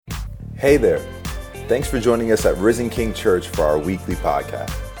Hey there. Thanks for joining us at Risen King Church for our weekly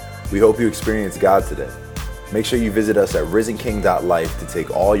podcast. We hope you experience God today. Make sure you visit us at risenking.life to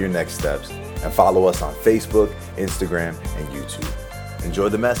take all your next steps and follow us on Facebook, Instagram, and YouTube. Enjoy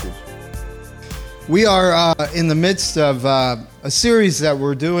the message. We are in the midst of a series that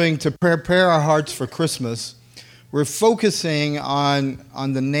we're doing to prepare our hearts for Christmas. We're focusing on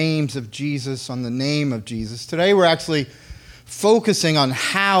the names of Jesus, on the name of Jesus. Today we're actually focusing on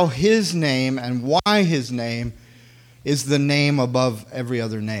how his name and why his name is the name above every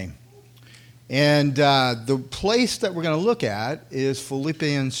other name. And the place that we're going to look at is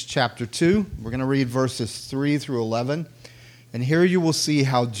Philippians chapter 2. We're going to read verses 3 through 11. And here you will see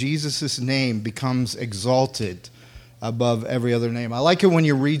how Jesus' name becomes exalted above every other name. I like it when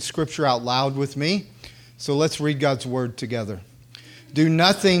you read scripture out loud with me. So let's read God's word together. Do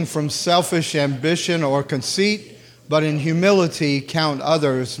nothing from selfish ambition or conceit, but in humility count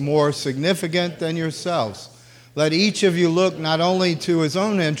others more significant than yourselves. Let each of you look not only to his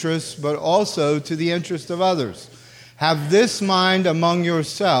own interests, but also to the interest of others. Have this mind among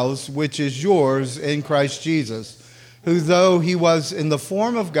yourselves, which is yours in Christ Jesus, who though he was in the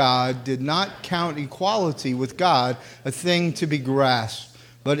form of God, did not count equality with God a thing to be grasped,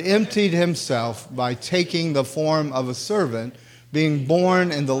 but emptied himself by taking the form of a servant, being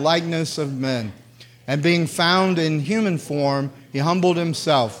born in the likeness of men. And being found in human form, he humbled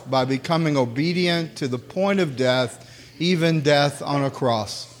himself by becoming obedient to the point of death, even death on a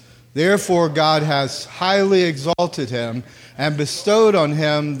cross. Therefore God has highly exalted him and bestowed on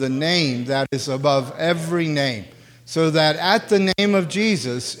him the name that is above every name, so that at the name of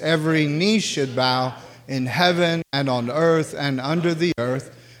Jesus every knee should bow in heaven and on earth and under the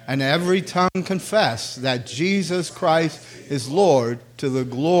earth, and every tongue confess that Jesus Christ is Lord, to the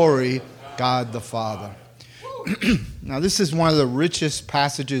glory of God the Father. Now, this is one of the richest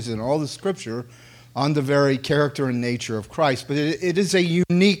passages in all the Scripture on the very character and nature of Christ. But it is a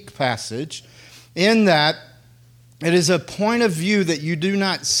unique passage in that it is a point of view that you do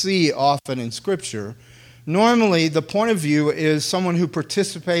not see often in Scripture. Normally, the point of view is someone who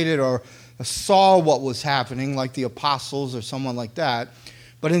participated or saw what was happening, like the apostles or someone like that.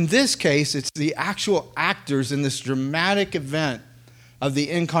 But in this case, it's the actual actors in this dramatic event of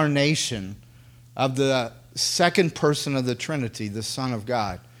the incarnation of the second person of the Trinity, the Son of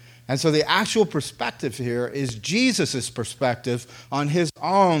God. And so the actual perspective here is Jesus' perspective on his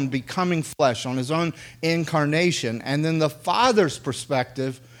own becoming flesh, on his own incarnation, and then the Father's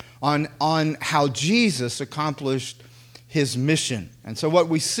perspective on how Jesus accomplished his mission. And so what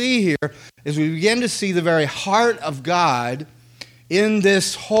we see here is we begin to see the very heart of God in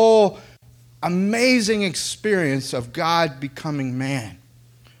this whole amazing experience of God becoming man.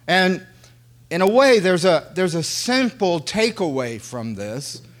 And in a way, there's a simple takeaway from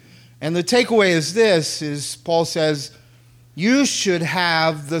this. And the takeaway is this, is Paul says, you should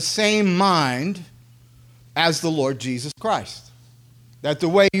have the same mind as the Lord Jesus Christ. That the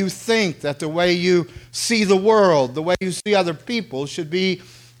way you think, that the way you see the world, the way you see other people should be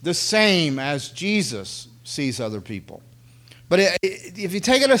the same as Jesus sees other people. But if you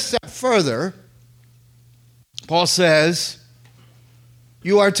take it a step further, Paul says,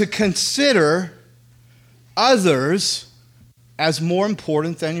 you are to consider others as more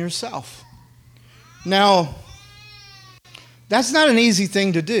important than yourself. Now, that's not an easy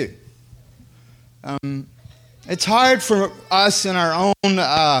thing to do. It's hard for us in our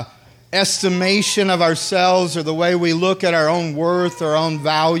own estimation of ourselves or the way we look at our own worth, our own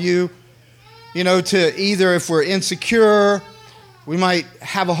value, to either, if we're insecure, we might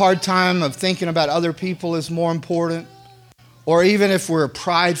have a hard time of thinking about other people as more important. Or even if we're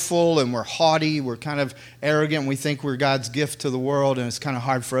prideful and we're haughty, we're kind of arrogant, we think we're God's gift to the world, and it's kind of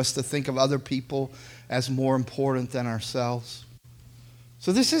hard for us to think of other people as more important than ourselves.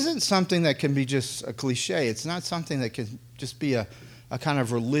 So this isn't something that can be just a cliche. It's not something that can just be a kind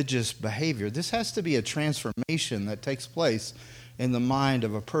of religious behavior. This has to be a transformation that takes place in the mind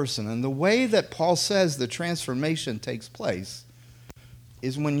of a person. And the way that Paul says the transformation takes place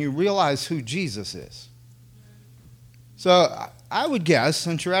is when you realize who Jesus is. So I would guess,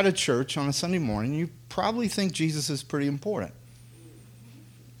 since you're at a church on a Sunday morning, you probably think Jesus is pretty important.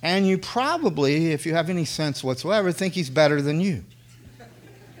 And you probably, if you have any sense whatsoever, think he's better than you.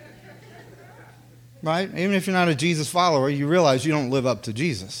 Right? Even if you're not a Jesus follower, you realize you don't live up to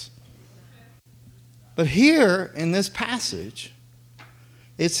Jesus. But here in this passage,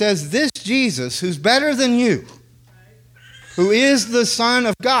 it says this Jesus, who's better than you, who is the Son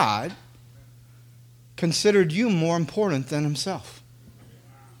of God, considered you more important than himself.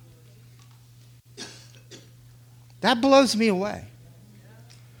 That blows me away.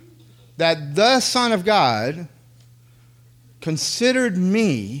 that the Son of God considered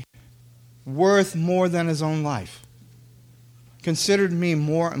me worth more than his own life. Considered me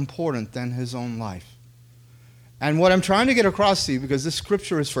more important than his own life. And what I'm trying to get across to you, because this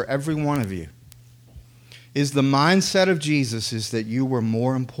scripture is for every one of you, is the mindset of Jesus is that you were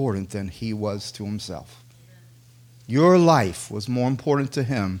more important than he was to himself. Your life was more important to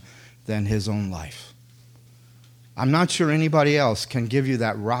him than his own life. I'm not sure anybody else can give you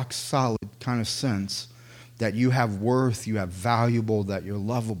that rock solid kind of sense that you have worth, you have valuable, that you're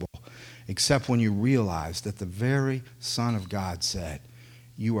lovable, except when you realize that the very Son of God said,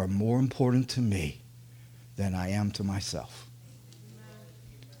 you are more important to me than I am to myself.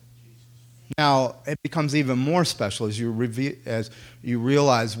 Now, it becomes even more special as you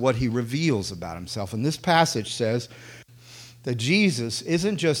realize what he reveals about himself. And this passage says that Jesus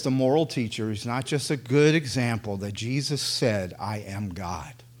isn't just a moral teacher. He's not just a good example. That Jesus said, I am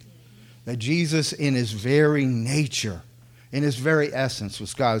God. That Jesus in his very nature, in his very essence,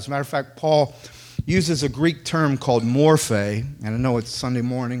 was God. As a matter of fact, Paul uses a Greek term called morphe. And I know it's Sunday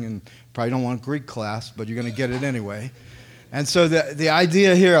morning and probably don't want Greek class, but you're going to get it anyway. And so the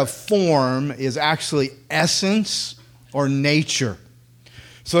idea here of form is actually essence or nature.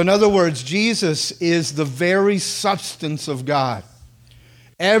 So in other words, Jesus is the very substance of God.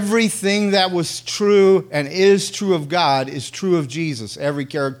 Everything that was true and is true of God is true of Jesus. Every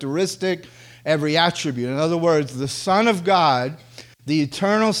characteristic, every attribute. In other words, the Son of God, the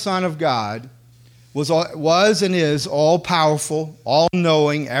eternal Son of God, was and is all-powerful,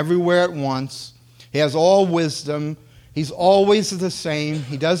 all-knowing, everywhere at once. He has all wisdom. He's always the same.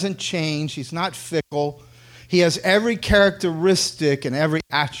 He doesn't change. He's not fickle. He has every characteristic and every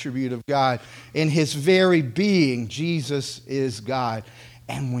attribute of God. In his very being, Jesus is God.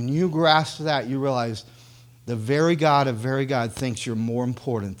 And when you grasp that, you realize the very God of very God thinks you're more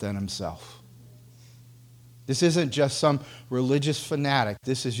important than himself. This isn't just some religious fanatic.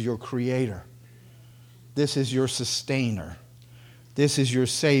 This is your creator. This is your sustainer. This is your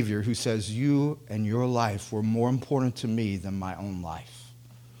Savior who says you and your life were more important to me than my own life.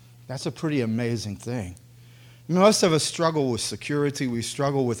 That's a pretty amazing thing. Most of us struggle with security. We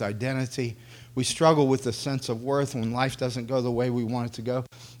struggle with identity. We struggle with the sense of worth when life doesn't go the way we want it to go.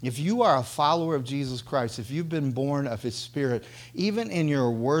 If you are a follower of Jesus Christ, if you've been born of his Spirit, even in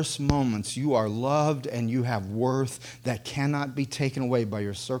your worst moments, you are loved and you have worth that cannot be taken away by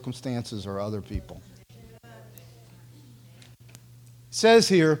your circumstances or other people. It says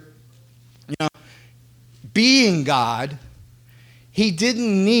here, being God, he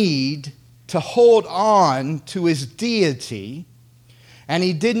didn't need to hold on to his deity, and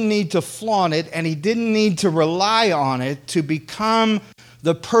he didn't need to flaunt it, and he didn't need to rely on it to become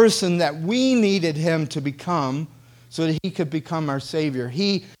the person that we needed him to become so that he could become our Savior.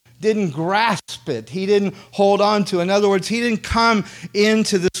 He didn't grasp it. He didn't hold on to it. In other words, he didn't come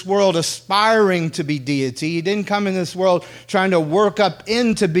into this world aspiring to be deity. He didn't come in this world trying to work up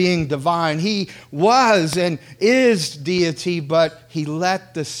into being divine. He was and is deity, but he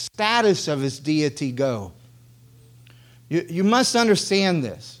let the status of his deity go. You must understand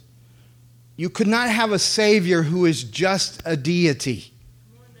this. You could not have a Savior who is just a deity.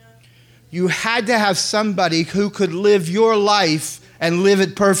 You had to have somebody who could live your life and live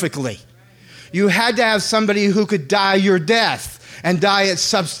it perfectly. You had to have somebody who could die your death and die it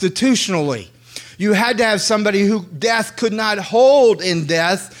substitutionally. You had to have somebody who death could not hold in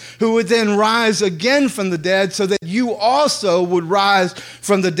death, who would then rise again from the dead so that you also would rise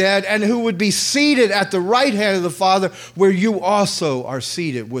from the dead, and who would be seated at the right hand of the Father where you also are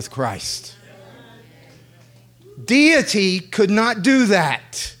seated with Christ. Deity could not do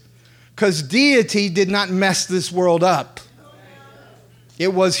that because deity did not mess this world up.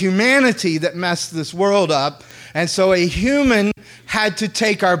 It was humanity that messed this world up, and so a human had to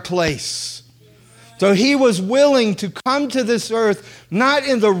take our place. So he was willing to come to this earth, not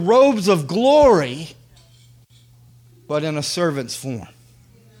in the robes of glory, but in a servant's form.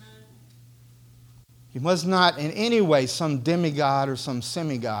 He was not in any way some demigod or some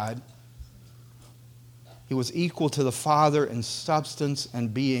semigod. He was equal to the Father in substance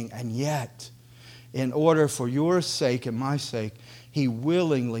and being, and yet, in order for your sake and my sake, he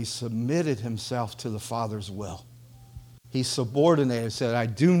willingly submitted himself to the Father's will. He subordinated, said, I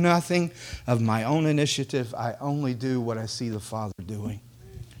do nothing of my own initiative. I only do what I see the Father doing.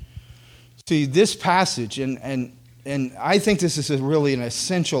 See, this passage, and I think this is really an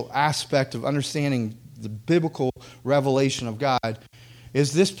essential aspect of understanding the biblical revelation of God,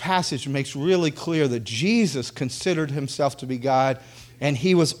 is this passage makes really clear that Jesus considered himself to be God, and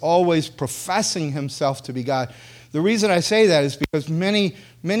he was always professing himself to be God. The reason I say that is because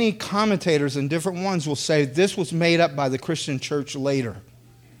many commentators and different ones will say this was made up by the Christian church later.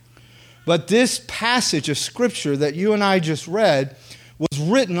 But this passage of Scripture that you and I just read was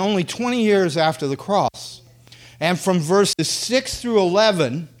written only 20 years after the cross. And from verses 6 through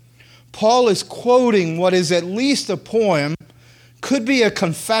 11, Paul is quoting what is at least a poem, could be a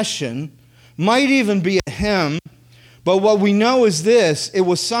confession, might even be a hymn, but what we know is this: it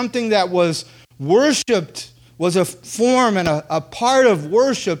was something that was worshipped, was a form and a part of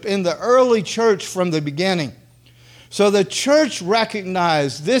worship in the early church from the beginning. So the church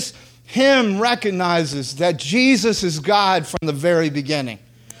recognized, this hymn recognizes that Jesus is God from the very beginning.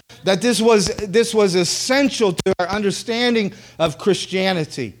 That this was essential to our understanding of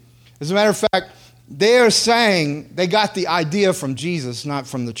Christianity. As a matter of fact, they are saying they got the idea from Jesus, not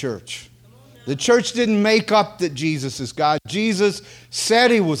from the church. The church didn't make up that Jesus is God. Jesus said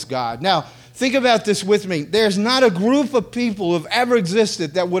he was God. Now, think about this with me. There's not a group of people who have ever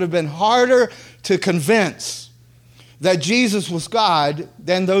existed that would have been harder to convince that Jesus was God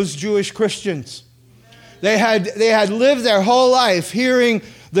than those Jewish Christians. They had lived their whole life hearing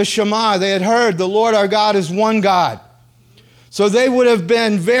the Shema. They had heard the Lord our God is one God. So they would have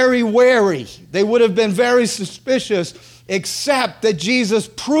been very wary. They would have been very suspicious, except that Jesus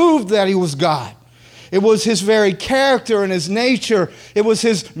proved that he was God. It was his very character and his nature. It was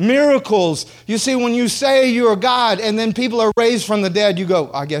his miracles. You see, when you say you're God and then people are raised from the dead, you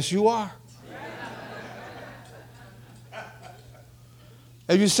go, I guess you are.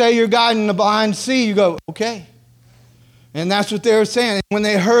 If you say you're God in the blind sea, you go, okay. And that's what they were saying. When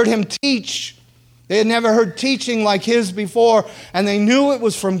they heard him teach, they had never heard teaching like his before, and they knew it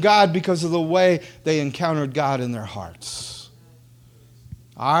was from God because of the way they encountered God in their hearts.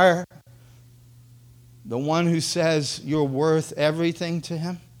 The one who says you're worth everything to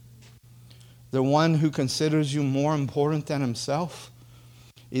him, the one who considers you more important than himself,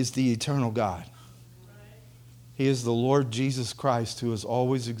 is the eternal God. He is the Lord Jesus Christ, who has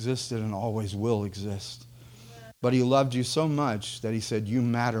always existed and always will exist. But he loved you so much that he said, you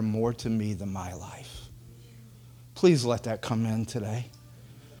matter more to me than my life. Please let that come in today.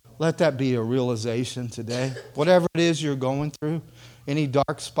 Let that be a realization today. Whatever it is you're going through, any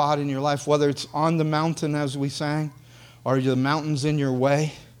dark spot in your life, whether it's on the mountain as we sang, or the mountains in your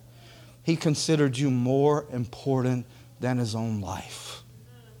way, he considered you more important than his own life.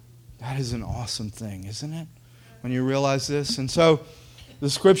 That is an awesome thing, isn't it? When you realize this. And so the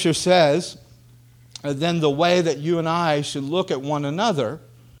scripture says, then the way that you and I should look at one another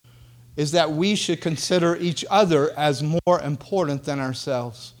is that we should consider each other as more important than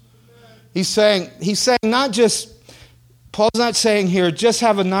ourselves. He's saying not just, Paul's not saying here, just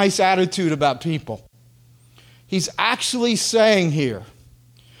have a nice attitude about people. He's actually saying here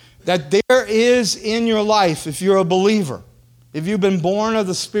that there is in your life, if you're a believer, if you've been born of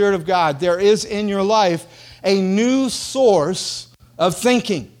the Spirit of God, there is in your life a new source of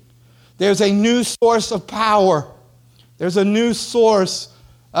thinking. There's a new source of power. There's a new source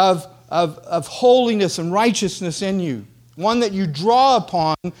of holiness and righteousness in you. One that you draw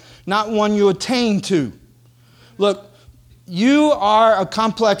upon, not one you attain to. Look, you are a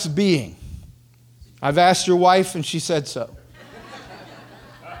complex being. I've asked your wife and she said so.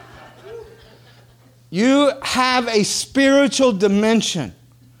 You have a spiritual dimension.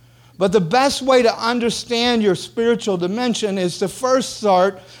 But the best way to understand your spiritual dimension is to first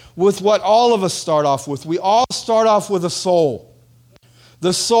start with what all of us start off with. We all start off with a soul.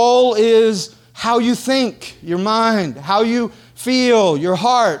 The soul is how you think, your mind, how you feel, your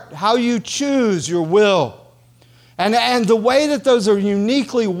heart, how you choose, your will. And the way that those are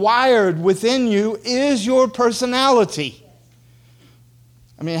uniquely wired within you is your personality.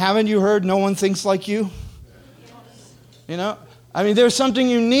 I mean, haven't you heard no one thinks like you? You know? I mean, there's something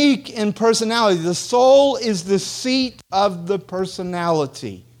unique in personality. The soul is the seat of the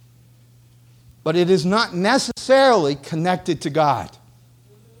personality. But it is not necessarily connected to God.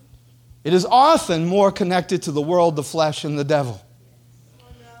 It is often more connected to the world, the flesh, and the devil.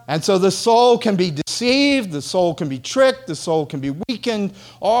 And so the soul can be deceived, the soul can be tricked, the soul can be weakened.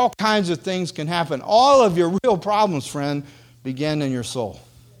 All kinds of things can happen. All of your real problems, friend, begin in your soul.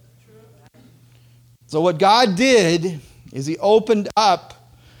 So what God did is he opened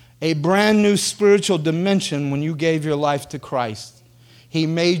up a brand new spiritual dimension when you gave your life to Christ. He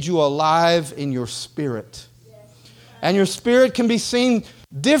made you alive in your spirit. And your spirit can be seen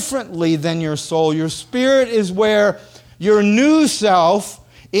differently than your soul. Your spirit is where your new self,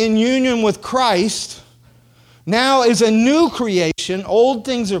 in union with Christ, now is a new creation. Old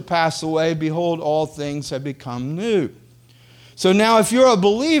things are passed away. Behold, all things have become new. So now if you're a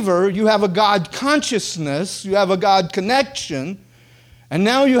believer, you have a God consciousness, you have a God connection, and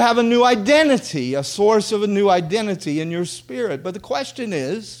now you have a new identity, a source of a new identity in your spirit. But the question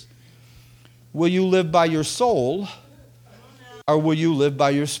is, will you live by your soul or will you live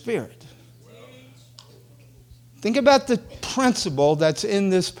by your spirit? Think about the principle that's in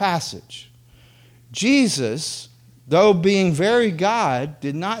this passage. Jesus, though being very God,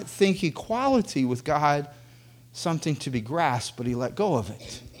 did not think equality with God something to be grasped, but he let go of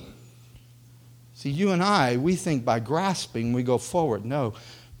it. See, you and I, we think by grasping we go forward. No,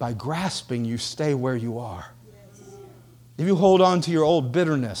 by grasping you stay where you are. If you hold on to your old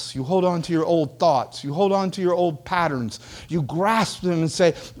bitterness, you hold on to your old thoughts, you hold on to your old patterns, you grasp them and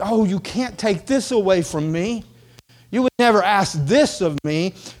say, oh, you can't take this away from me. You would never ask this of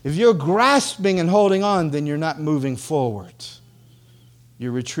me. If you're grasping and holding on, then you're not moving forward.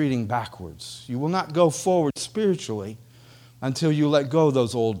 You're retreating backwards. You will not go forward spiritually until you let go of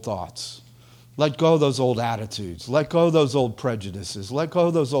those old thoughts. Let go of those old attitudes. Let go of those old prejudices. Let go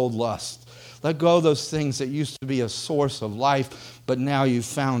of those old lusts. Let go of those things that used to be a source of life, but now you've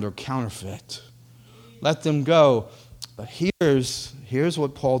found are counterfeit. Let them go. But here's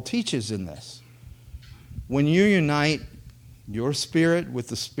what Paul teaches in this. When you unite your spirit with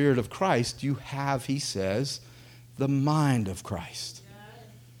the Spirit of Christ, you have, he says, the mind of Christ.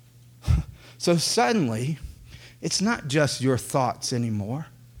 So suddenly, it's not just your thoughts anymore.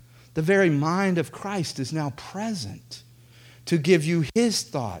 The very mind of Christ is now present to give you his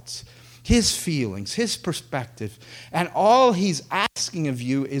thoughts, his feelings, his perspective. And all he's asking of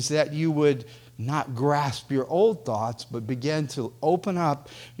you is that you would not grasp your old thoughts, but begin to open up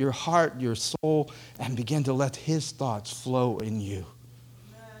your heart, your soul, and begin to let his thoughts flow in you.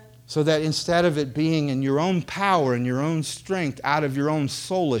 So that instead of it being in your own power and your own strength, out of your own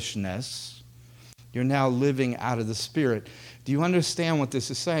soulishness, you're now living out of the Spirit. Do you understand what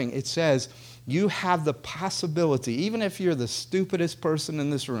this is saying? It says you have the possibility, even if you're the stupidest person in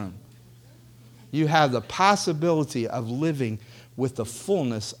this room, you have the possibility of living with the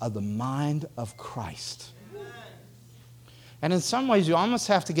fullness of the mind of Christ. And in some ways, you almost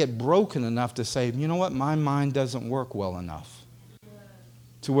have to get broken enough to say, you know what, my mind doesn't work well enough.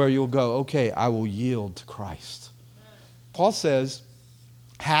 To where you'll go, okay, I will yield to Christ. Paul says,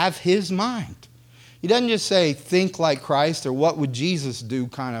 have his mind. He doesn't just say, think like Christ or what would Jesus do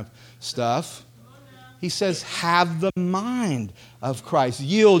kind of stuff. He says, have the mind of Christ.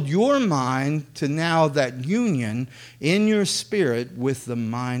 Yield your mind to now that union in your spirit with the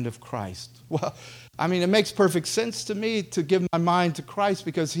mind of Christ. Well, I mean, it makes perfect sense to me to give my mind to Christ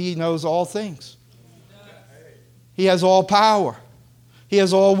because he knows all things. He has all power. He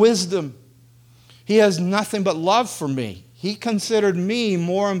has all wisdom. He has nothing but love for me. He considered me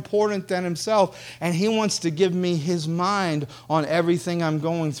more important than himself, and he wants to give me his mind on everything I'm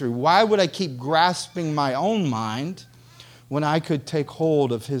going through. Why would I keep grasping my own mind when I could take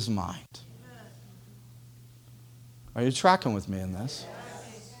hold of his mind? Are you tracking with me in this?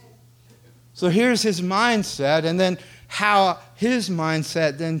 So here's his mindset, and then how his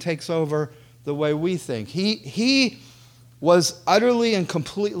mindset then takes over the way we think. He was utterly and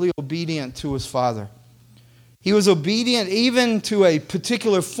completely obedient to his Father. He was obedient even to a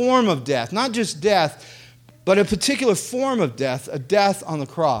particular form of death. Not just death, but a particular form of death, a death on the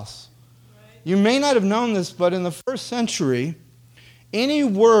cross. You may not have known this, but in the first century, any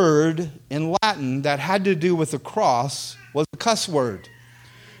word in Latin that had to do with the cross was a cuss word.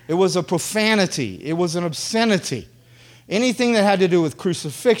 It was a profanity. It was an obscenity. Anything that had to do with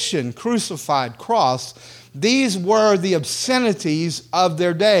crucifixion, crucified, cross, these were the obscenities of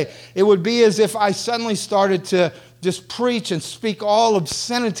their day. It would be as if I suddenly started to just preach and speak all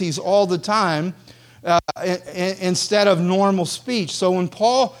obscenities all the time instead of normal speech. So when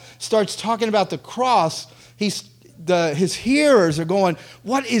Paul starts talking about the cross, his hearers are going,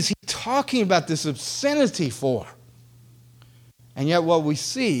 what is he talking about this obscenity for? And yet what we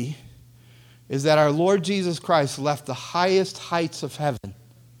see is that our Lord Jesus Christ left the highest heights of heaven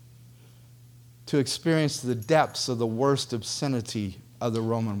to experience the depths of the worst obscenity of the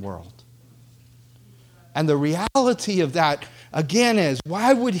Roman world. And the reality of that, again, is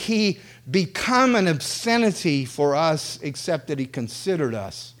why would he become an obscenity for us except that he considered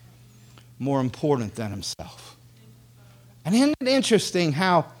us more important than himself? And isn't it interesting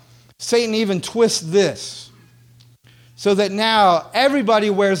how Satan even twists this so that now everybody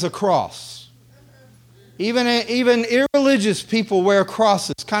wears a cross? Even irreligious people wear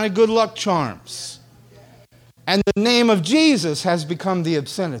crosses, kind of good luck charms. And the name of Jesus has become the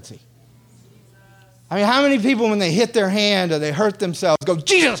obscenity. I mean, how many people when they hit their hand or they hurt themselves go,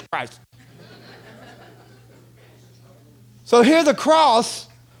 Jesus Christ? So here the cross,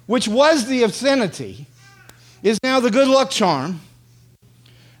 which was the obscenity, is now the good luck charm,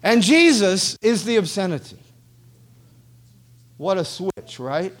 and Jesus is the obscenity. What a switch,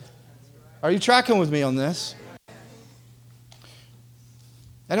 right? Are you tracking with me on this?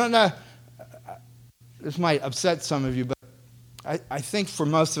 I don't know, this might upset some of you, but I think for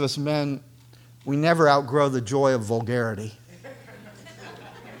most of us men, we never outgrow the joy of vulgarity.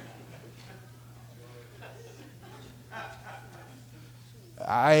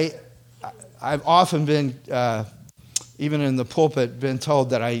 I've often been, even in the pulpit, been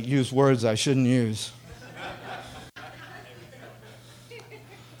told that I use words I shouldn't use.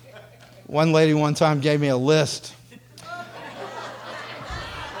 One lady one time gave me a list.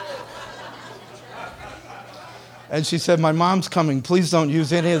 And she said, "My mom's coming. Please don't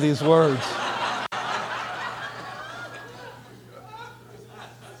use any of these words."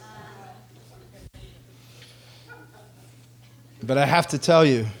 But I have to tell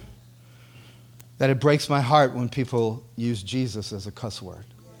you that it breaks my heart when people use Jesus as a cuss word.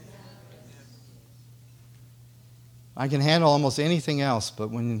 I can handle almost anything else, but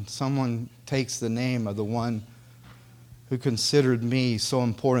when someone takes the name of the one who considered me so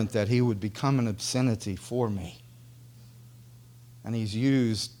important that he would become an obscenity for me, and he's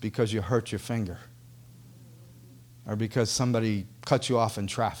used because you hurt your finger or because somebody cut you off in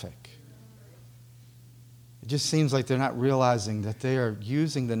traffic, it just seems like they're not realizing that they are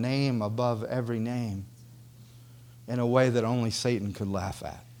using the name above every name in a way that only Satan could laugh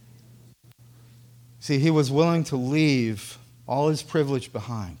at. See, he was willing to leave all his privilege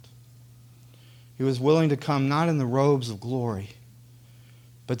behind. He was willing to come not in the robes of glory,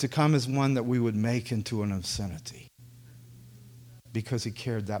 but to come as one that we would make into an obscenity. Because he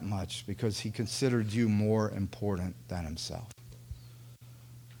cared that much, because he considered you more important than himself.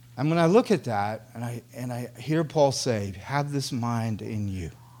 And when I look at that, and I hear Paul say, have this mind in you.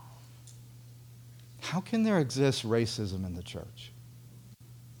 How can there exist racism in the church?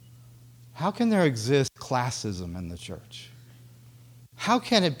 How can there exist classism in the church? How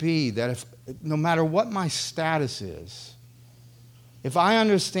can it be that if, no matter what my status is, if I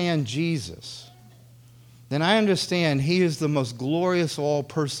understand Jesus, then I understand he is the most glorious of all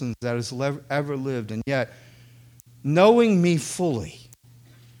persons that has ever lived. And yet, knowing me fully,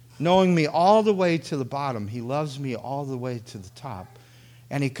 knowing me all the way to the bottom, he loves me all the way to the top.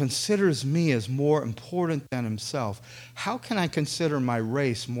 And he considers me as more important than himself. How can I consider my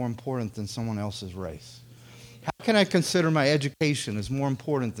race more important than someone else's race? How can I consider my education as more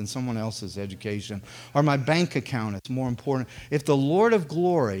important than someone else's education? Or my bank account as more important? If the Lord of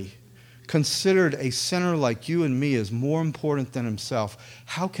glory considered a sinner like you and me as more important than himself,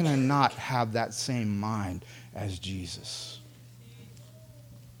 how can I not have that same mind as Jesus?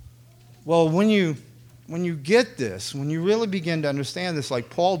 Well, when you get this, when you really begin to understand this like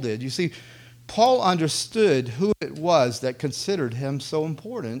Paul did, you see, Paul understood who it was that considered him so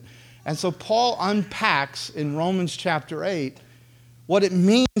important. And so Paul unpacks in Romans chapter 8 what it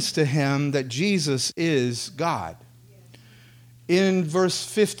means to him that Jesus is God. In verse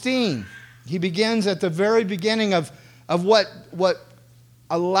 15, he begins at the very beginning of what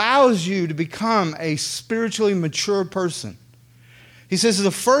allows you to become a spiritually mature person. He says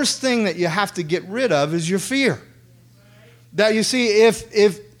the first thing that you have to get rid of is your fear. That you see,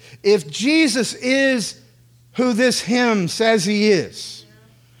 if Jesus is who this hymn says he is,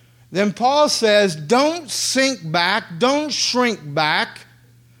 then Paul says, don't sink back, don't shrink back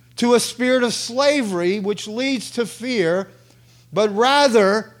to a spirit of slavery which leads to fear, but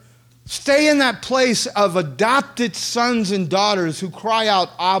rather stay in that place of adopted sons and daughters who cry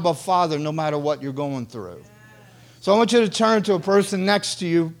out, Abba, Father, no matter what you're going through. So I want you to turn to a person next to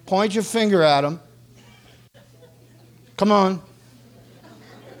you, point your finger at them. Come on.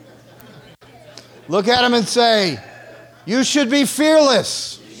 Look at them and say, you should be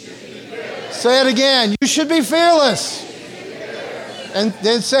fearless. Say it again, you should be fearless. And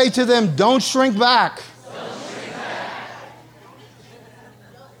then say to them, don't shrink back.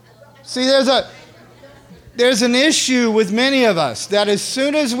 See, there's an issue with many of us that as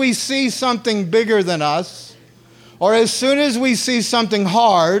soon as we see something bigger than us, or as soon as we see something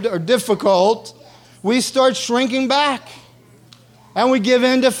hard or difficult, we start shrinking back. And we give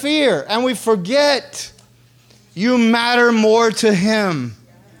in to fear. And we forget you matter more to him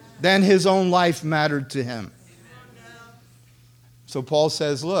than his own life mattered to him. So Paul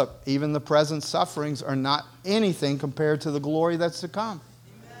says, look, even the present sufferings are not anything compared to the glory that's to come.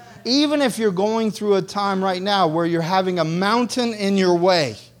 Even if you're going through a time right now where you're having a mountain in your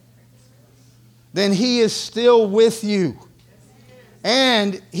way, then he is still with you.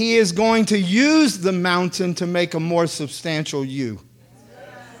 And he is going to use the mountain to make a more substantial you.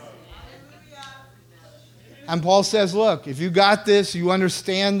 And Paul says, look, if you got this, you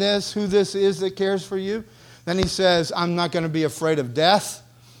understand this, who this is that cares for you, then he says, I'm not going to be afraid of death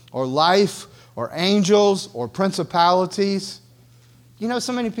or life or angels or principalities. You know,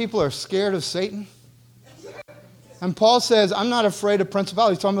 so many people are scared of Satan. And Paul says, I'm not afraid of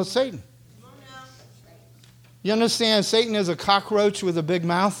principalities. He's talking about Satan. You understand Satan is a cockroach with a big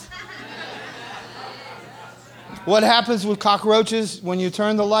mouth? What happens with cockroaches when you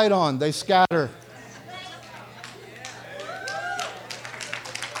turn the light on? They scatter.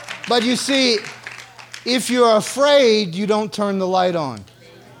 But you see, if you're afraid, you don't turn the light on.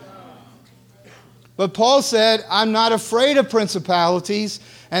 But Paul said, I'm not afraid of principalities.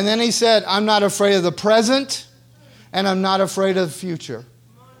 And then he said, I'm not afraid of the present, and I'm not afraid of the future.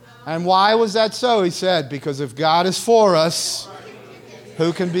 And why was that so? He said, because if God is for us,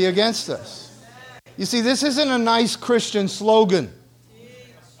 who can be against us? You see, this isn't a nice Christian slogan.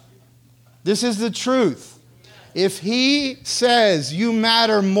 This is the truth. If he says you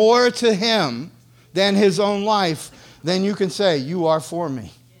matter more to him than his own life, then you can say, you are for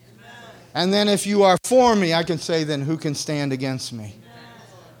me. And then if you are for me, I can say, then who can stand against me?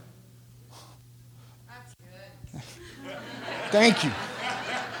 Thank you.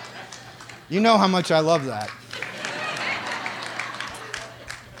 You know how much I love that.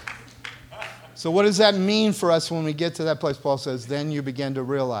 So what does that mean for us when we get to that place? Paul says, then you begin to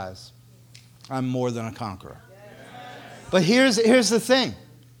realize I'm more than a conqueror. But here's the thing.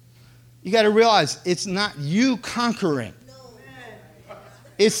 You got to realize it's not you conquering.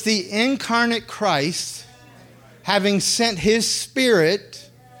 It's the incarnate Christ having sent his Spirit,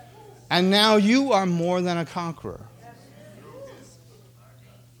 and now you are more than a conqueror.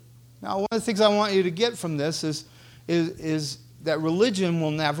 Now, one of the things I want you to get from this is that religion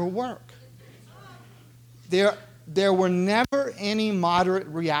will never work. There were never any moderate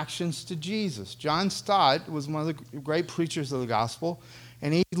reactions to Jesus. John Stott was one of the great preachers of the gospel,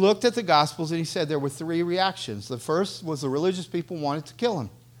 and he looked at the Gospels and he said there were three reactions. The first was the religious people wanted to kill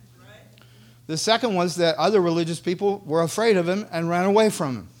him. The second was that other religious people were afraid of him and ran away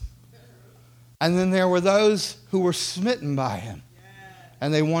from him. And then there were those who were smitten by him,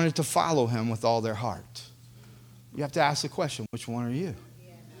 and they wanted to follow him with all their heart. You have to ask the question, which one are you?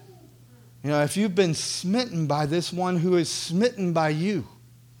 You know, if you've been smitten by this one who is smitten by you,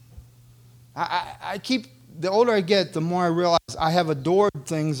 the older I get, the more I realize I have adored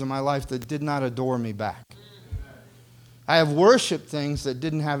things in my life that did not adore me back. I have worshiped things that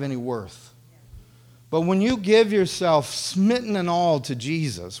didn't have any worth. But when you give yourself smitten and all to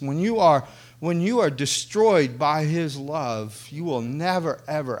Jesus, when you are destroyed by his love, you will never,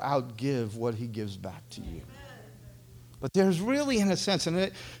 ever outgive what he gives back to you. But there's really, in a sense, and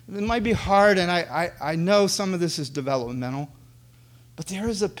it might be hard, and I know some of this is developmental, but there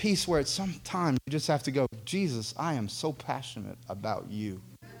is a piece where at some time you just have to go, Jesus, I am so passionate about you.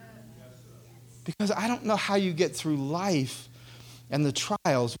 Because I don't know how you get through life and the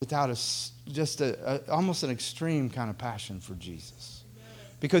trials without almost an extreme kind of passion for Jesus.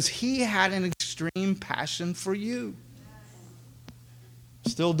 Because he had an extreme passion for you.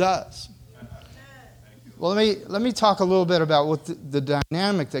 Still does. Well, let me talk a little bit about what the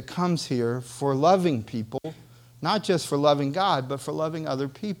dynamic that comes here for loving people, not just for loving God, but for loving other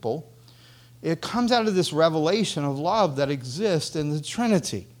people. It comes out of this revelation of love that exists in the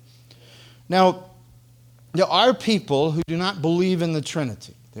Trinity. Now, there are people who do not believe in the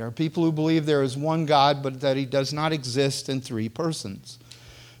Trinity. There are people who believe there is one God, but that he does not exist in three persons.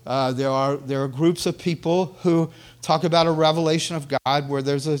 There are groups of people who talk about a revelation of God where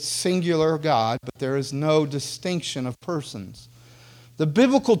there's a singular God, but there is no distinction of persons. The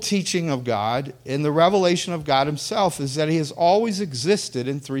biblical teaching of God in the revelation of God himself is that he has always existed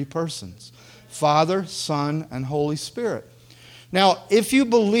in three persons: Father, Son, and Holy Spirit. Now, if you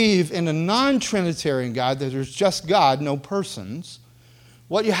believe in a non-Trinitarian God, that there's just God, no persons,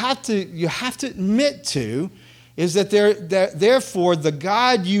 what you have to admit to is that therefore the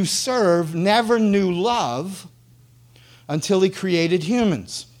God you serve never knew love until he created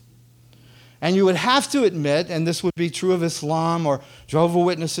humans. And you would have to admit, and this would be true of Islam or Jehovah's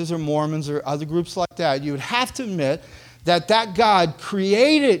Witnesses or Mormons or other groups like that, you would have to admit that God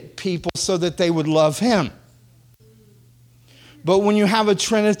created people so that they would love him. But when you have a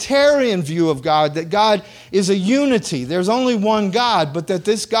Trinitarian view of God, that God is a unity, there's only one God, but that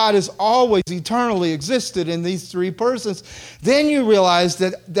this God has always eternally existed in these three persons, then you realize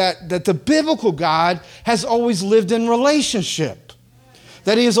that the biblical God has always lived in relationship,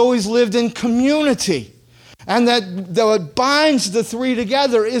 that he has always lived in community, And that what binds the three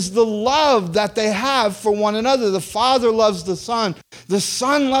together is the love that they have for one another. The Father loves the Son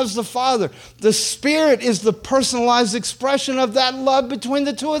loves the Father. The Spirit is the personalized expression of that love between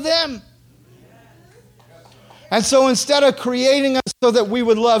the two of them. And so instead of creating us so that we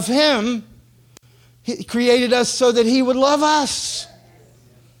would love Him, He created us so that He would love us.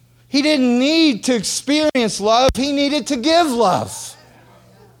 He didn't need to experience love. He needed to give love.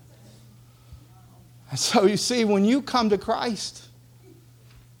 And so you see, when you come to Christ,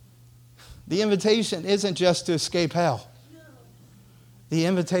 the invitation isn't just to escape hell. The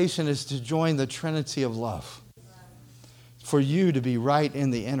invitation is to join the Trinity of love. For you to be right in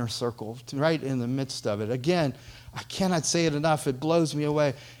the inner circle, right in the midst of it. Again, I cannot say it enough. It blows me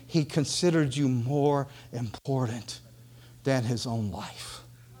away. He considered you more important than His own life.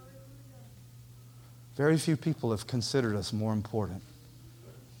 Very few people have considered us more important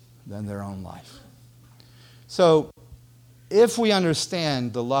than their own life. So, if we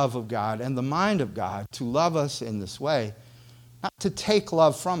understand the love of God and the mind of God to love us in this way, not to take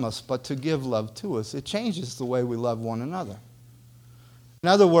love from us, but to give love to us, it changes the way we love one another. In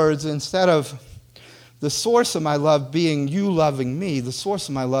other words, instead of the source of my love being you loving me, the source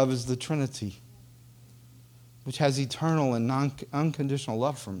of my love is the Trinity, which has eternal and unconditional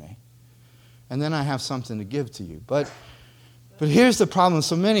love for me. And then I have something to give to you. But here's the problem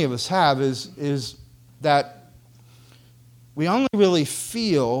so many of us have is that we only really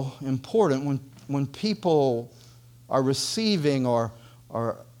feel important when people are receiving or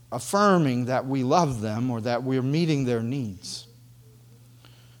affirming that we love them or that we're meeting their needs.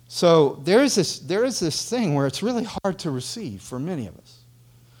 So there is this thing where it's really hard to receive for many of us,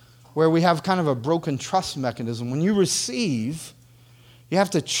 where we have kind of a broken trust mechanism. When you receive, you have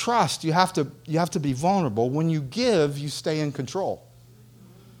to trust, you have to be vulnerable. When you give, you stay in control.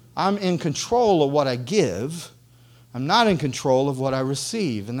 I'm in control of what I give. I'm not in control of what I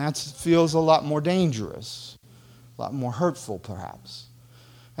receive, and that feels a lot more dangerous, a lot more hurtful perhaps.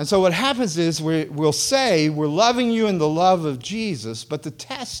 And so what happens is we'll say we're loving you in the love of Jesus, but the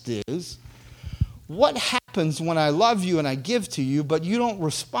test is, what happens when I love you and I give to you, but you don't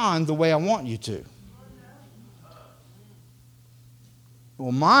respond the way I want you to?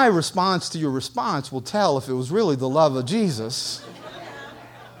 Well, my response to your response will tell if it was really the love of Jesus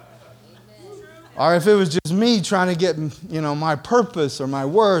or if it was just me trying to get, my purpose or my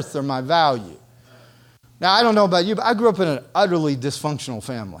worth or my value. Now, I don't know about you, but I grew up in an utterly dysfunctional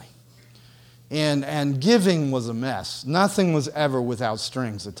family. And giving was a mess. Nothing was ever without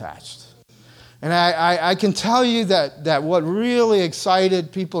strings attached. And I can tell you that what really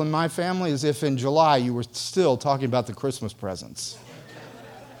excited people in my family is if in July you were still talking about the Christmas presents.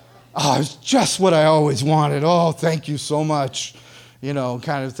 Oh, it's just what I always wanted. Oh, thank you so much.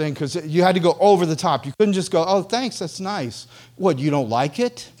 Kind of thing. Because you had to go over the top. You couldn't just go, oh, thanks, that's nice. What, you don't like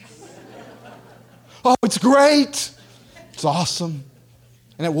it? Oh, it's great. It's awesome.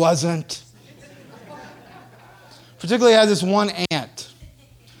 And it wasn't. Particularly, I had this one aunt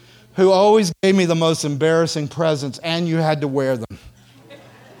who always gave me the most embarrassing presents, and you had to wear them.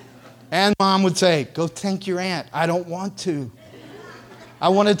 And Mom would say, go thank your aunt. I don't want to. I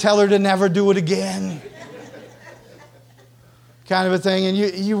want to tell her to never do it again. Kind of a thing. And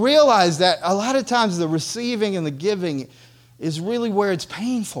you realize that a lot of times the receiving and the giving is really where it's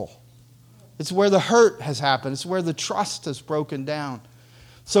painful. It's where the hurt has happened. It's where the trust has broken down.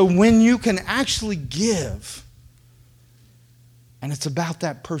 So when you can actually give, and it's about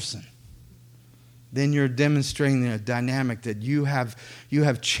that person, then you're demonstrating a dynamic that you have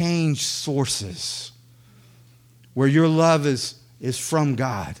changed sources where your love is from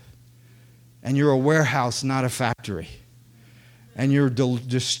God, and you're a warehouse, not a factory. And you're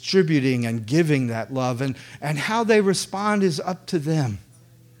distributing and giving that love. And how they respond is up to them.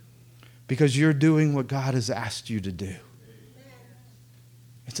 Because you're doing what God has asked you to do.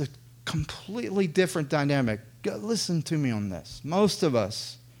 It's a completely different dynamic. Listen to me on this. Most of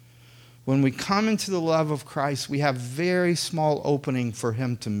us, when we come into the love of Christ, we have very small opening for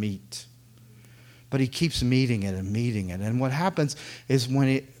Him to meet. But He keeps meeting it and meeting it. And what happens is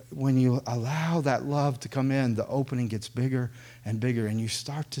when you allow that love to come in, the opening gets bigger and bigger, and you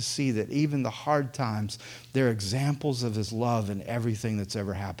start to see that even the hard times, they're examples of His love in everything that's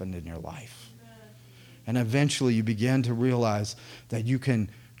ever happened in your life. And eventually you begin to realize that you can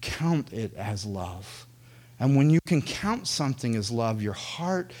count it as love. And when you can count something as love, your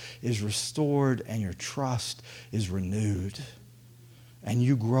heart is restored and your trust is renewed. And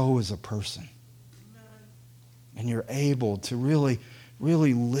you grow as a person. And you're able to really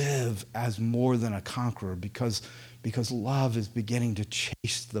live as more than a conqueror because love is beginning to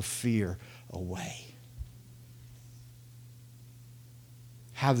chase the fear away.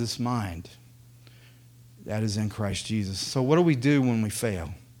 have this mind that is in Christ Jesus. So what do we do when we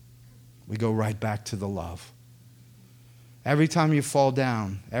fail? We go right back to the love. Every time you fall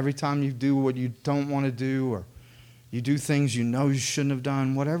down, every time you do what you don't want to do, or you do things you know you shouldn't have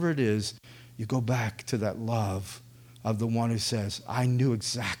done, whatever it is, you go back to that love of the one who says, I knew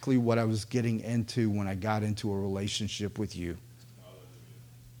exactly what I was getting into when I got into a relationship with you.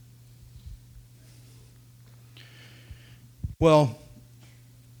 Well,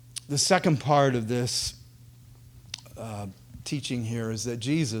 the second part of this teaching here is that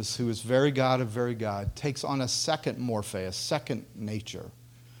Jesus, who is very God of very God, takes on a second morphe, a second nature.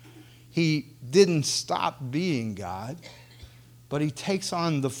 He didn't stop being God, but he takes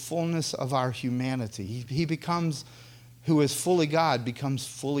on the fullness of our humanity. He becomes, who is fully God, becomes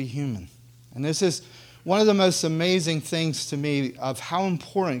fully human. And this is one of the most amazing things to me of how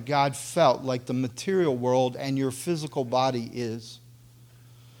important God felt like the material world and your physical body is.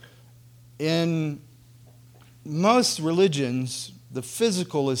 In most religions, the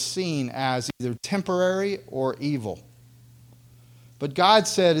physical is seen as either temporary or evil. But God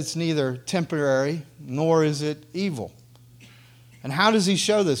said it's neither temporary nor is it evil. And how does he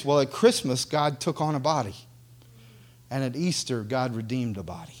show this? Well, at Christmas, God took on a body. And at Easter, God redeemed a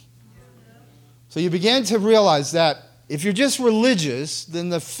body. So you begin to realize that if you're just religious, then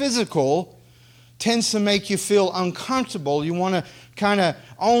the physical tends to make you feel uncomfortable. You want to kind of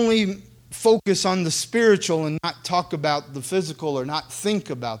only focus on the spiritual and not talk about the physical, or not think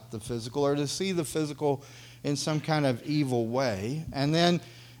about the physical, or to see the physical in some kind of evil way. And then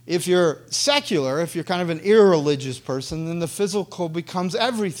if you're secular, if you're kind of an irreligious person, then the physical becomes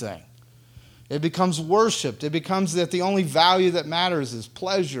everything. It becomes worshipped. It becomes that the only value that matters is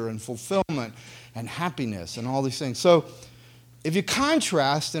pleasure and fulfillment and happiness and all these things. So if you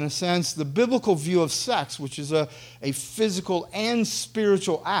contrast, in a sense, the biblical view of sex, which is a physical and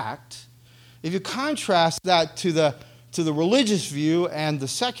spiritual act, if you contrast that to the religious view and the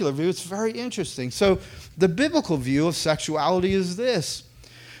secular view, it's very interesting. So the biblical view of sexuality is this: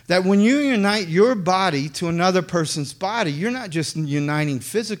 that when you unite your body to another person's body, you're not just uniting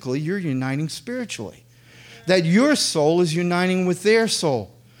physically, you're uniting spiritually. That your soul is uniting with their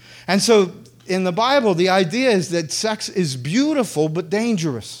soul. And so in the Bible, the idea is that sex is beautiful but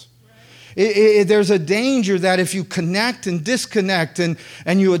dangerous. There's a danger that if you connect and disconnect and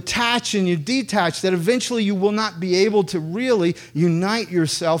you attach and you detach, that eventually you will not be able to really unite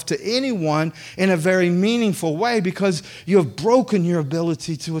yourself to anyone in a very meaningful way, because you have broken your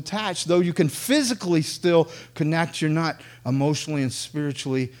ability to attach. Though you can physically still connect, you're not emotionally and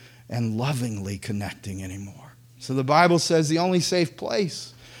spiritually and lovingly connecting anymore. So the Bible says the only safe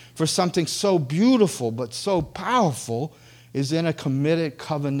place for something so beautiful but so powerful is in a committed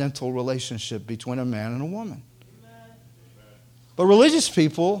covenantal relationship between a man and a woman. Amen. But religious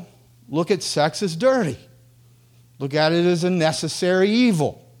people look at sex as dirty. Look at it as a necessary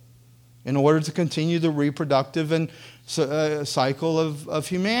evil in order to continue the reproductive and cycle of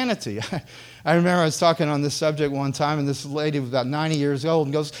humanity. I remember I was talking on this subject one time, and this lady was about 90 years old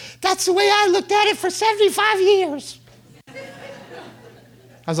and goes, "That's the way I looked at it for 75 years.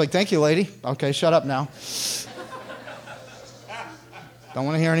 I was like, "Thank you, lady. Okay, shut up now. Don't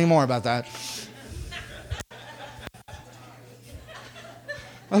want to hear any more about that."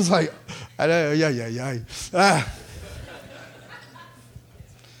 I was like, yeah.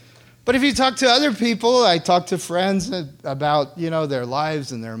 But if you talk to other people, I talk to friends about, their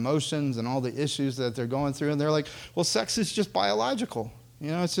lives and their emotions and all the issues that they're going through, and they're like, well, sex is just biological.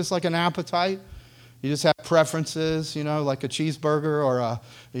 It's just like an appetite. You just have preferences, like a cheeseburger or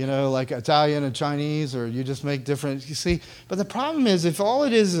like Italian and Chinese, or you just make different, you see. But the problem is, if all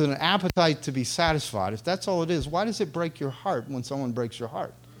it is an appetite to be satisfied, if that's all it is, why does it break your heart when someone breaks your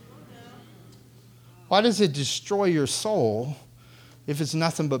heart? Why does it destroy your soul if it's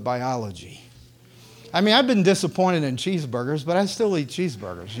nothing but biology? I mean, I've been disappointed in cheeseburgers, but I still eat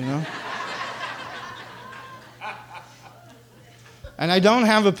cheeseburgers, And I don't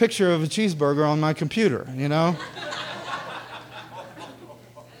have a picture of a cheeseburger on my computer,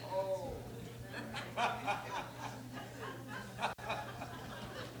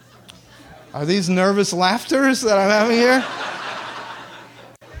 Are these nervous laughters that I'm having here?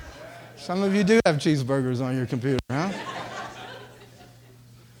 Some of you do have cheeseburgers on your computer, huh?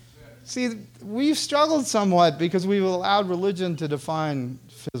 See, we've struggled somewhat because we've allowed religion to define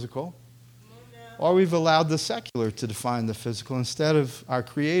physical. Or we've allowed the secular to define the physical instead of our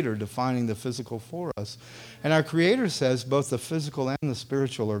Creator defining the physical for us. And our Creator says both the physical and the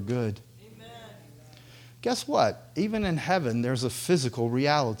spiritual are good. Amen. Guess what? Even in heaven, there's a physical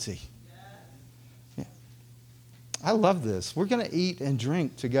reality. Yeah. I love this. We're going to eat and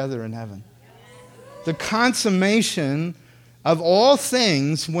drink together in heaven. The consummation of all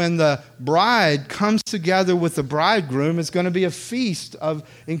things, when the bride comes together with the bridegroom, is going to be a feast of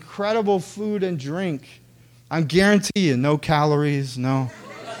incredible food and drink. I guarantee you, no calories, no.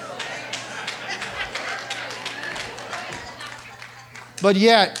 But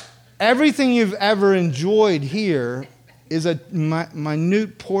yet, everything you've ever enjoyed here is a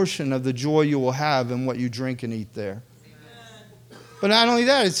minute portion of the joy you will have in what you drink and eat there. But not only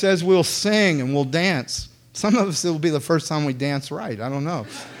that, it says we'll sing and we'll dance. Some of us, it will be the first time we dance right. I don't know.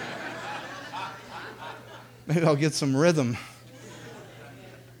 Maybe I'll get some rhythm.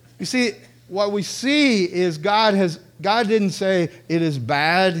 You see, what we see is God didn't say it is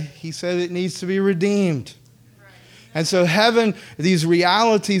bad. He said it needs to be redeemed. And so heaven, these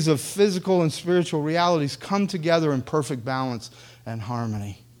realities of physical and spiritual realities come together in perfect balance and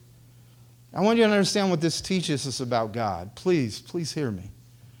harmony. I want you to understand what this teaches us about God. Please hear me.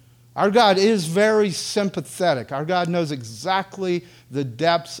 Our God is very sympathetic. Our God knows exactly the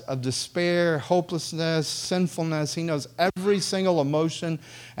depths of despair, hopelessness, sinfulness. He knows every single emotion,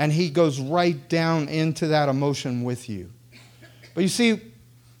 and He goes right down into that emotion with you. But you see,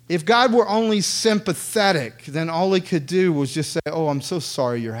 if God were only sympathetic, then all He could do was just say, oh, I'm so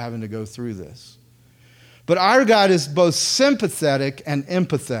sorry you're having to go through this. But our God is both sympathetic and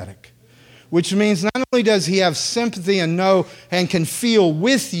empathetic, which means not only does He have sympathy and know and can feel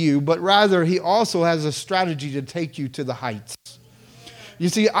with you, but rather He also has a strategy to take you to the heights. You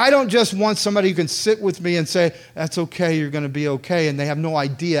see, I don't just want somebody who can sit with me and say, that's okay, you're going to be okay, and they have no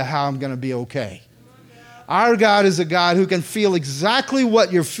idea how I'm going to be okay. Our God is a God who can feel exactly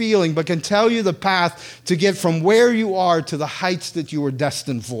what you're feeling, but can tell you the path to get from where you are to the heights that you were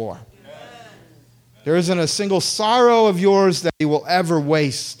destined for. There isn't a single sorrow of yours that He will ever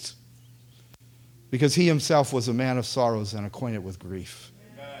waste, because He Himself was a man of sorrows and acquainted with grief.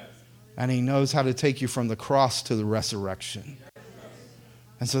 And He knows how to take you from the cross to the resurrection.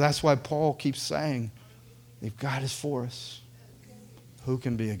 And so that's why Paul keeps saying, if God is for us, who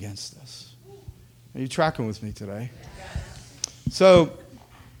can be against us? Are you tracking with me today? So,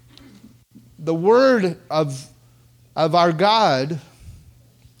 the word of our God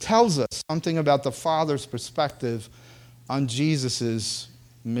tells us something about the Father's perspective on Jesus'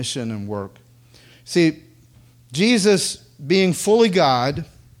 mission and work. See, Jesus, being fully God,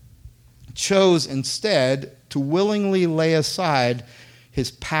 chose instead to willingly lay aside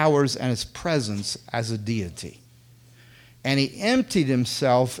His powers and His presence as a deity. And He emptied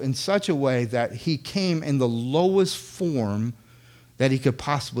Himself in such a way that He came in the lowest form that He could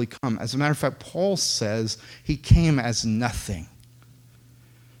possibly come. As a matter of fact, Paul says He came as nothing.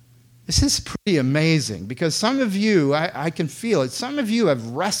 This is pretty amazing, because some of you, I can feel it, some of you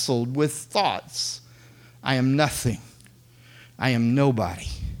have wrestled with thoughts. I am nothing. I am nobody.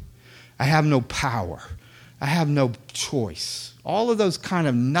 I have no power. I have no choice. All of those kind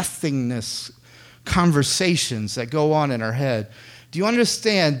of nothingness conversations that go on in our head. Do you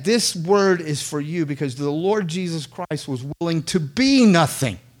understand? This word is for you because the Lord Jesus Christ was willing to be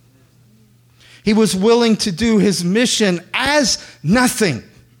nothing. He was willing to do His mission as nothing.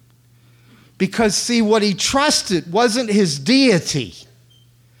 Because, see, what He trusted wasn't His deity.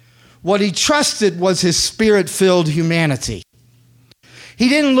 What He trusted was His Spirit-filled humanity. He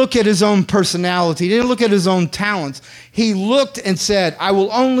didn't look at His own personality. He didn't look at His own talents. He looked and said, I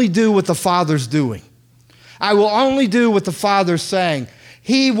will only do what the Father's doing. I will only do what the Father's saying.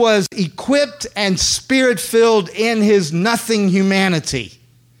 He was equipped and Spirit-filled in His nothing humanity,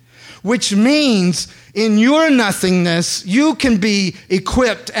 which means in your nothingness, you can be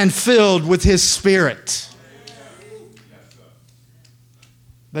equipped and filled with His Spirit.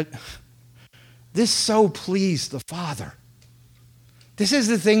 But this so pleased the Father. This is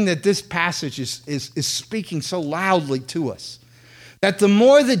the thing that this passage is speaking so loudly to us. That the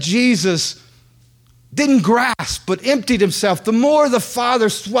more that Jesus didn't grasp but emptied Himself, the more the Father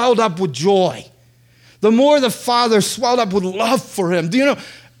swelled up with joy. The more the Father swelled up with love for Him. Do you know,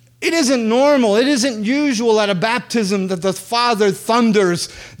 it isn't normal, it isn't usual at a baptism that the Father thunders,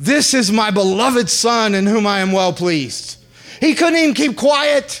 "This is my beloved Son in whom I am well pleased." He couldn't even keep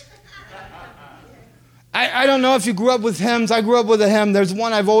quiet. I don't know if you grew up with hymns. I grew up with a hymn. There's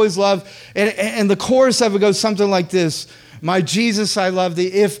one I've always loved. And the chorus of it goes something like this. My Jesus, I love thee.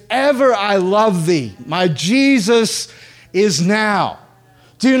 If ever I love thee, my Jesus is now.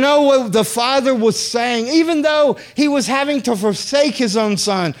 Do you know what the Father was saying? Even though He was having to forsake His own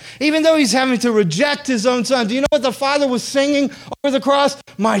Son, even though He's having to reject His own Son, do you know what the Father was singing over the cross?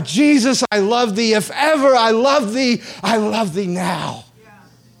 My Jesus, I love thee. If ever I love thee now.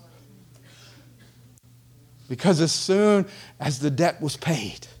 Because as soon as the debt was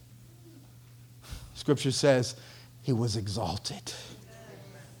paid, Scripture says he was exalted.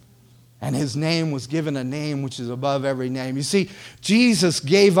 And his name was given a name which is above every name. You see, Jesus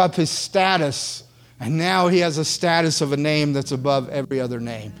gave up his status, and now he has a status of a name that's above every other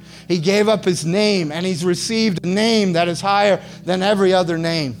name. He gave up his name, and he's received a name that is higher than every other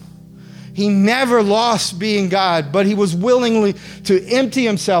name. He never lost being God, but he was willingly to empty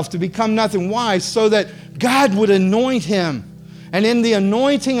himself, to become nothing. Why? So that God would anoint him. And in the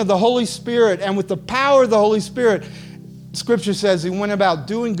anointing of the Holy Spirit and with the power of the Holy Spirit, Scripture says he went about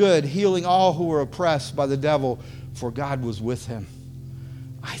doing good, healing all who were oppressed by the devil, for God was with him.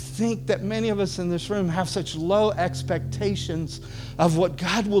 I think that many of us in this room have such low expectations of what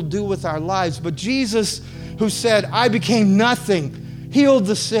God will do with our lives. But Jesus, who said, I became nothing, healed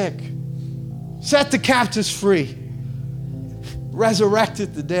the sick, set the captives free,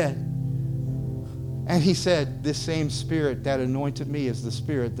 resurrected the dead. And he said, this same Spirit that anointed me is the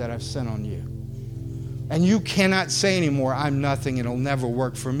Spirit that I've sent on you. And you cannot say anymore, I'm nothing, it'll never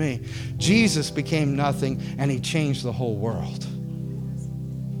work for me. Jesus became nothing, and he changed the whole world.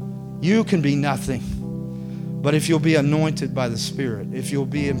 You can be nothing, but if you'll be anointed by the Spirit, if you'll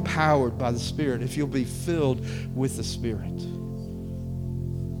be empowered by the Spirit, if you'll be filled with the Spirit,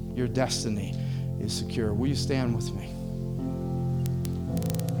 your destiny is secure. Will you stand with me?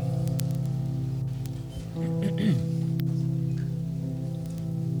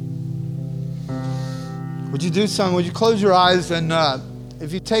 Would you do something? Would you close your eyes and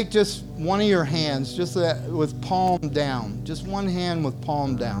if you take just one of your hands, just with palm down, just one hand with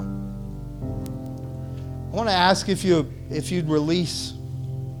palm down. I want to ask if you'd release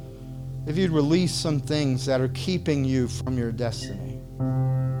some things that are keeping you from your destiny.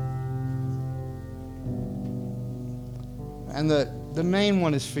 And the main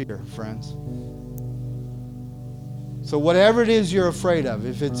one is fear, friends. So whatever it is you're afraid of,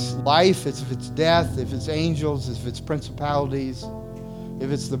 if it's life, if it's death, if it's angels, if it's principalities,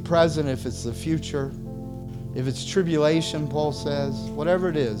 if it's the present, if it's the future, if it's tribulation, Paul says, whatever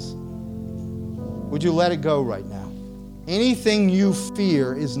it is, would you let it go right now? Anything you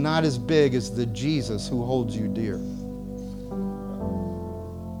fear is not as big as the Jesus who holds you dear.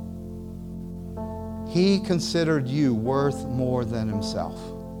 He considered you worth more than himself.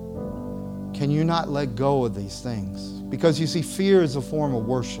 Can you not let go of these things? Because you see, fear is a form of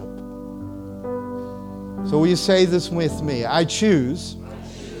worship. So will you say this with me? I choose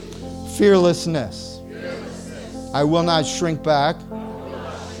fearlessness. I will not shrink back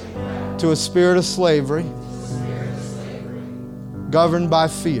to a spirit of slavery governed by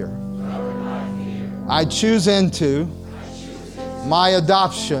fear. I choose into my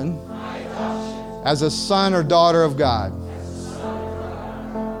adoption as a son or daughter of God.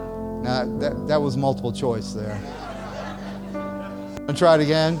 Now, that was multiple choice there. I'll try it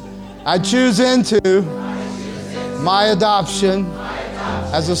again. I choose into my adoption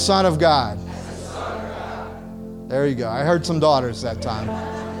as a son of God. There you go. I heard some daughters that time.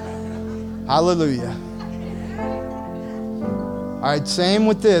 Hallelujah. All right, same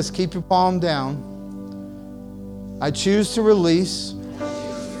with this. Keep your palm down. I choose to release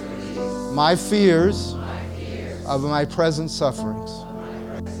my fears of my present sufferings.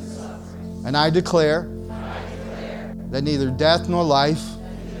 And I declare that neither death nor life,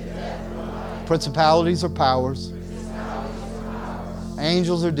 principalities or powers,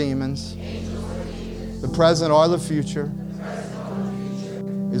 angels or demons, the present or the future,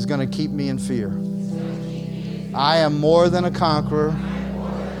 is going to keep me in fear. I am more than a conqueror.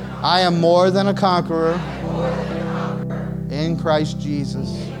 I am more than a conqueror in Christ Jesus.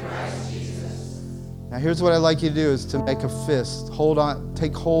 Now here's what I'd like you to do is to make a fist. Hold on,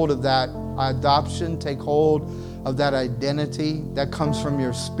 take hold of that adoption, take hold of that identity that comes from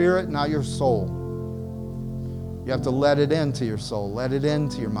your spirit, not your soul. You have to let it into your soul, let it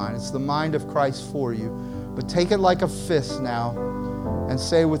into your mind. It's the mind of Christ for you. But take it like a fist now and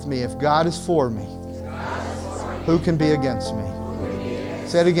say with me, if God is for me, who can be against me?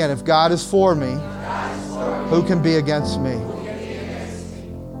 Say it again, if God is for me, who can be against me?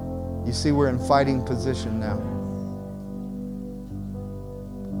 You see, we're in fighting position now.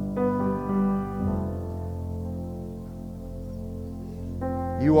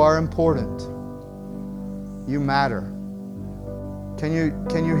 You are important. You matter. Can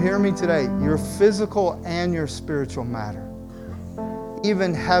you hear me today? Your physical and your spiritual matter.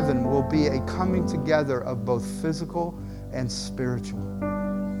 Even heaven will be a coming together of both physical and spiritual.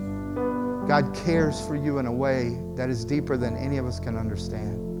 God cares for you in a way that is deeper than any of us can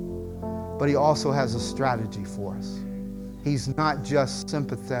understand. But he also has a strategy for us. He's not just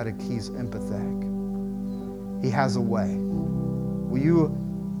sympathetic, he's empathetic. He has a way.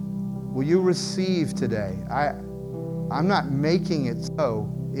 Will you receive today? I'm not making it so.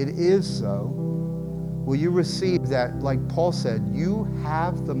 It is so. Will you receive that, like Paul said, you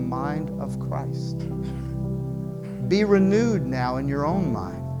have the mind of Christ. Be renewed now in your own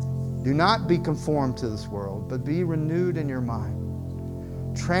mind. Do not be conformed to this world, but be renewed in your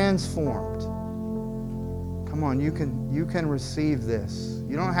mind. Transformed. Come on, you can receive this.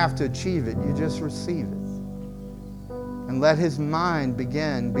 You don't have to achieve it, you just receive it. And let His mind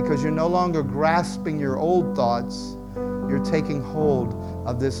begin, because you're no longer grasping your old thoughts, you're taking hold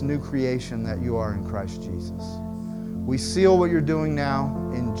of this new creation that you are in Christ Jesus. We seal what you're doing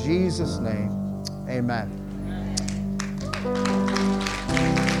now in Jesus' name. Amen.